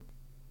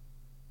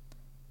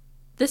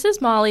This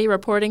is Molly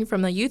reporting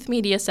from the Youth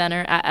Media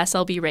Center at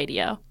SLB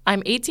Radio.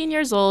 I'm 18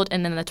 years old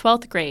and in the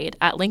 12th grade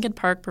at Lincoln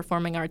Park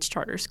Performing Arts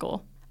Charter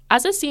School.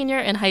 As a senior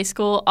in high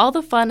school, all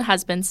the fun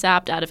has been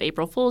sapped out of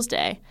April Fool's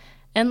Day.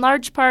 In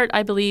large part,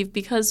 I believe,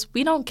 because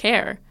we don't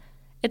care.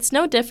 It's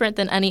no different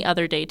than any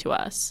other day to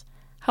us.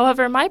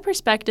 However, my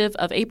perspective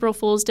of April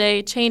Fool's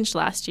Day changed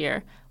last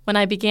year when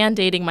I began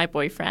dating my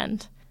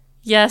boyfriend.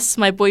 Yes,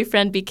 my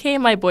boyfriend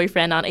became my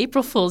boyfriend on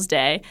April Fool's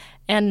Day,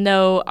 and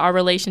no, our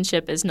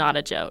relationship is not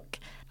a joke.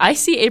 I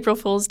see April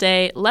Fool's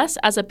Day less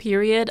as a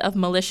period of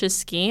malicious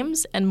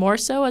schemes and more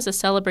so as a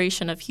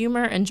celebration of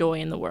humor and joy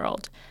in the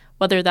world,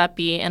 whether that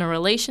be in a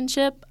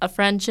relationship, a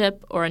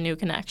friendship, or a new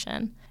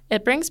connection.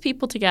 It brings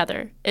people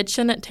together. It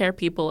shouldn't tear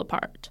people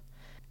apart.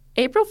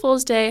 April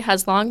Fool's Day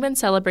has long been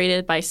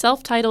celebrated by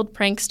self-titled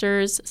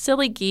pranksters,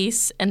 silly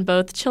geese, and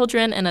both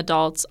children and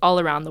adults all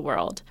around the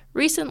world.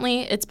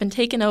 Recently, it's been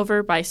taken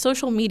over by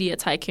social media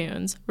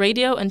tycoons,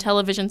 radio and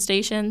television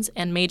stations,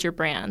 and major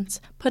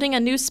brands, putting a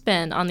new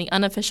spin on the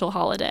unofficial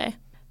holiday.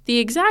 The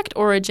exact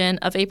origin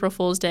of April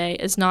Fool's Day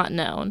is not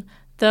known,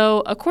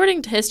 though,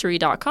 according to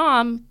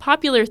History.com,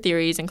 popular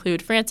theories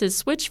include France's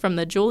switch from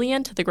the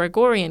Julian to the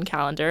Gregorian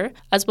calendar,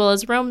 as well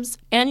as Rome's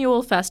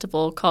annual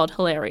festival called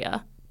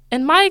Hilaria.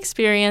 In my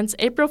experience,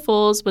 April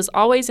Fool's was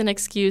always an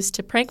excuse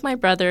to prank my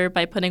brother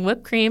by putting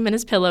whipped cream in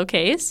his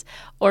pillowcase,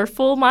 or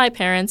fool my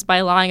parents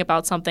by lying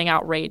about something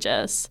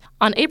outrageous.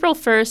 On April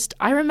 1st,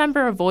 I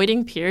remember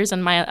avoiding peers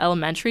in my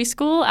elementary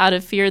school out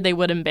of fear they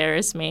would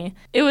embarrass me.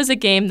 It was a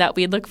game that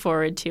we'd look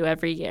forward to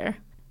every year.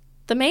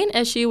 The main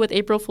issue with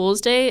April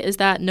Fool's Day is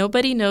that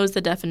nobody knows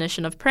the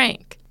definition of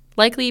prank,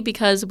 likely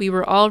because we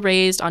were all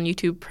raised on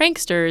YouTube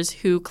pranksters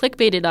who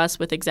clickbaited us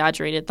with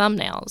exaggerated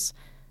thumbnails.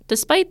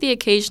 Despite the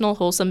occasional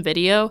wholesome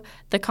video,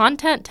 the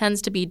content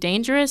tends to be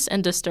dangerous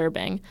and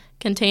disturbing,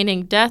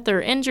 containing death or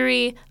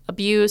injury,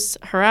 abuse,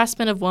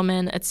 harassment of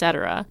women,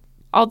 etc.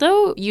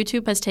 Although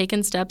YouTube has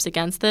taken steps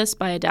against this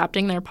by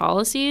adapting their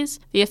policies,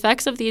 the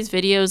effects of these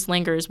videos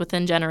lingers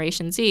within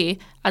Generation Z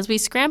as we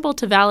scramble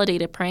to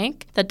validate a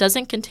prank that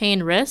doesn't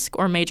contain risk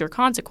or major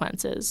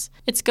consequences.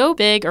 It's go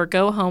big or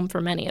go home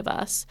for many of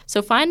us,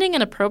 so finding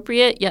an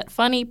appropriate yet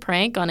funny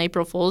prank on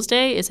April Fool's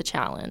Day is a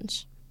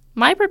challenge.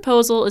 My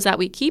proposal is that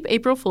we keep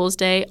April Fool's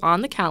Day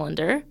on the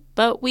calendar,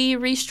 but we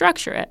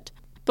restructure it.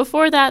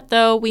 Before that,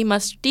 though, we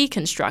must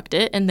deconstruct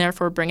it and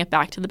therefore bring it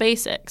back to the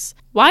basics.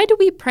 Why do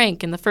we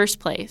prank in the first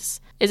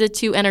place? Is it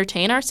to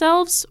entertain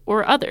ourselves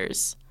or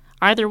others?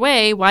 Either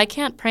way, why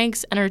can't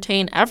pranks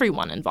entertain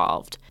everyone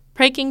involved?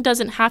 Pranking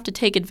doesn't have to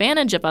take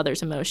advantage of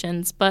others'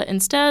 emotions, but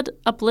instead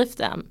uplift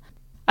them.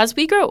 As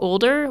we grow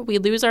older, we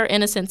lose our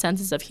innocent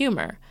senses of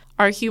humor.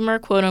 Our humor,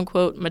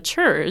 quote-unquote,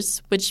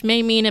 matures, which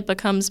may mean it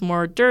becomes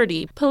more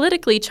dirty,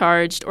 politically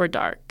charged, or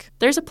dark.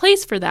 There's a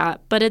place for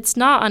that, but it's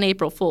not on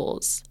April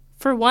Fool's.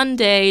 For one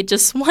day,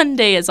 just one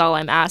day is all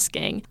I'm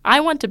asking. I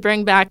want to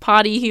bring back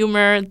potty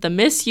humor, the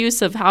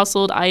misuse of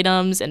household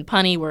items, and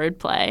punny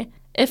wordplay.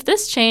 If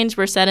this change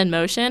were set in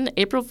motion,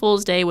 April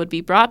Fool's Day would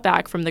be brought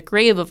back from the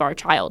grave of our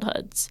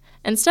childhoods.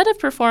 Instead of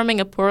performing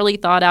a poorly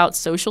thought-out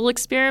social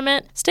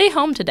experiment, stay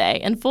home today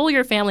and fool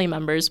your family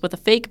members with a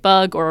fake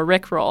bug or a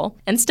Rickroll.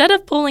 Instead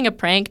of pulling a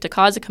prank to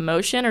cause a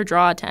commotion or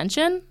draw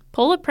attention,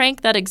 pull a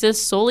prank that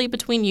exists solely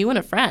between you and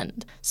a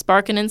friend.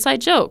 Spark an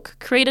inside joke.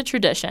 Create a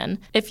tradition.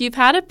 If you've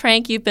had a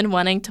prank you've been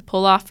wanting to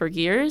pull off for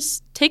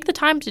years, take the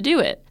time to do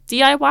it.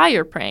 DIY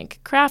your prank.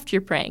 Craft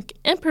your prank.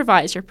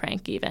 Improvise your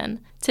prank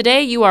even.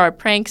 Today you are a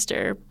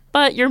prankster,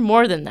 but you're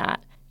more than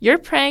that. Your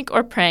prank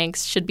or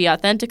pranks should be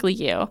authentically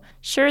you.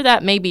 Sure,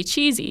 that may be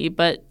cheesy,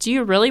 but do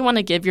you really want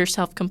to give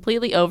yourself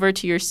completely over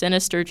to your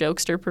sinister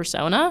jokester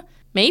persona?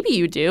 Maybe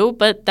you do,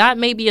 but that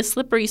may be a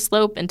slippery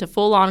slope into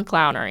full-on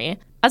clownery.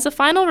 As a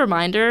final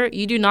reminder,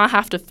 you do not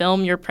have to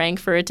film your prank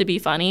for it to be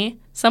funny.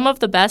 Some of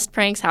the best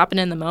pranks happen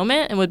in the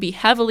moment and would be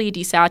heavily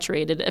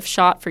desaturated if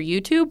shot for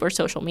YouTube or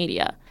social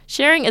media.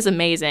 Sharing is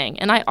amazing,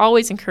 and I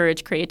always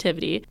encourage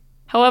creativity.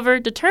 However,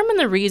 determine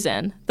the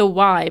reason, the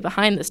why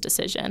behind this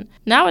decision.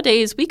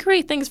 Nowadays, we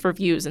create things for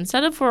views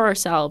instead of for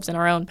ourselves and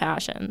our own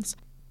passions.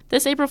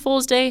 This April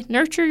Fool's Day,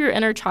 nurture your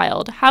inner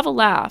child, have a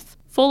laugh,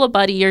 fool a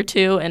buddy or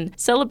two, and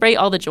celebrate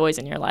all the joys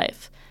in your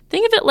life.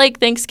 Think of it like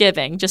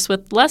Thanksgiving, just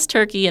with less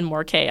turkey and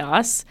more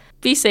chaos.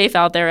 Be safe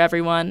out there,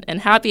 everyone,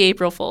 and happy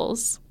April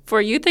Fools. For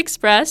Youth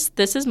Express,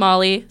 this is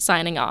Molly,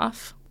 signing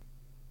off.